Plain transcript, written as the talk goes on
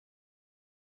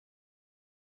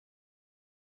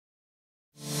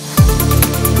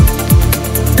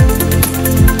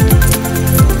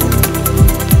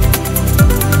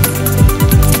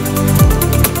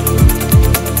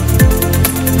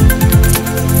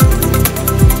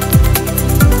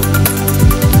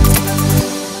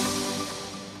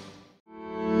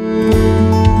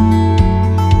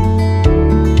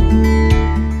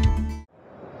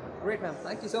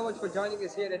joining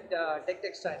us here at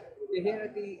TECHTEXTIL. We're here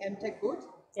at the emtec booth.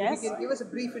 Yes. If you can give us a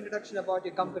brief introduction about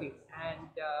your company and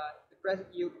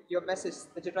your message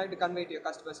that you're trying to convey to your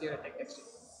customers here at TECHTEXTIL.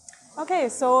 Okay,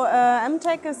 so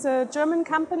emtec is a German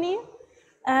company,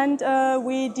 and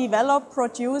we develop,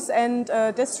 produce and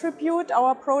distribute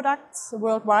our products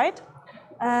worldwide.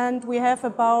 And we have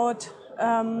about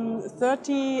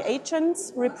 30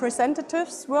 agents,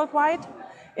 representatives worldwide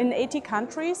in 80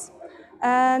 countries.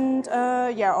 And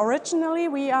originally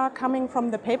we are coming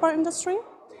from the paper industry.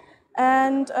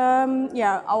 And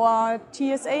our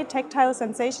TSA, Tactile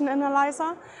Sensation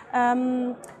Analyzer,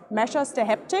 measures the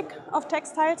haptic of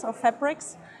textiles, of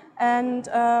fabrics, and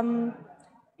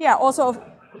also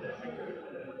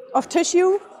of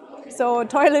tissue, so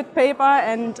toilet paper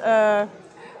and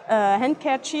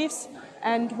handkerchiefs.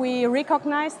 And we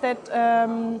recognize that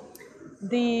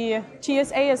the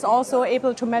TSA is also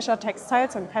able to measure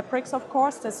textiles and fabrics, of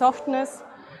course, the softness.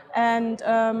 And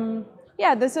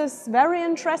this is very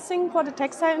interesting for the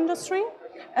textile industry.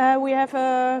 We have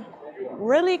a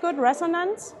really good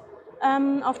resonance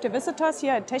of the visitors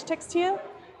here at TECHTEXTIL.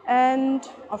 And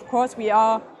of course, we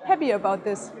are happy about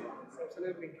this.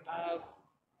 Absolutely.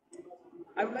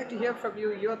 I would like to hear from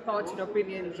you your thoughts and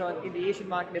opinions in the Asian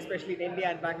market, especially in India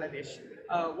and Bangladesh.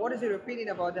 What is your opinion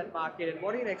about that market, and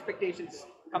what are your expectations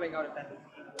coming out of that?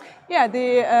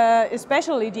 Yeah,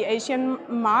 especially the Asian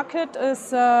market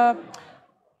is,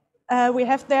 we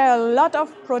have there a lot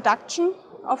of production,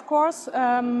 of course.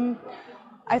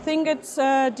 I think it's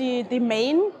the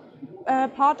main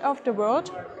part of the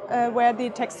world where the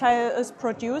textile is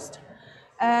produced.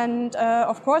 And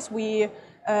of course we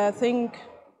think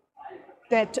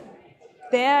that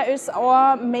there is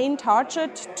our main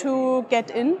target to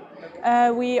get in.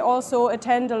 We also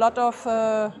attend a lot of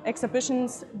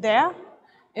exhibitions there,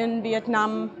 in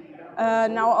Vietnam,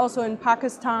 now also in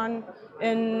Pakistan,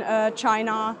 in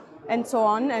China, and so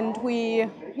on. And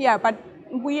but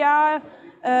we are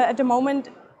at the moment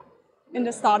in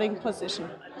the starting position.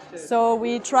 So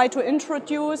we try to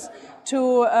introduce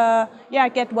to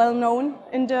get well known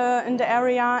in the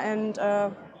area. And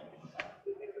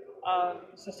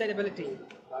sustainability.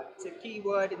 It's a key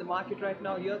word in the market right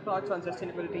now. Your thoughts on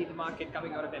sustainability in the market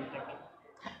coming out of emtec?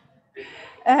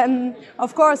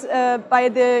 Of course, by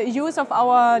the use of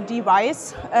our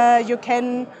device, you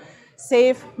can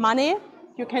save money,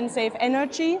 you can save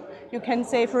energy, you can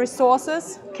save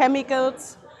resources,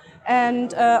 chemicals,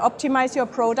 and optimize your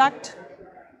product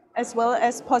as well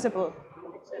as possible.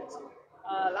 Makes sense.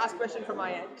 Last question from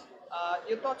my end.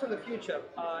 Your thoughts on the future?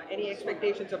 Any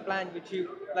expectations or plans which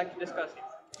you like to discuss?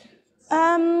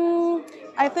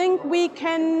 I think we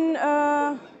can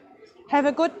have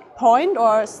a good point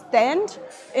or stand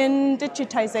in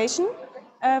digitization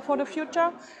for the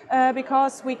future,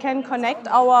 because we can connect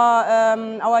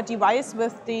our device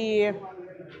with the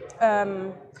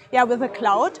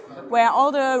cloud, where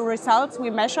all the results we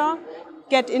measure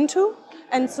get into,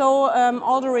 and so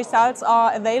all the results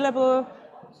are available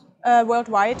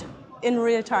worldwide in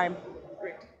real time.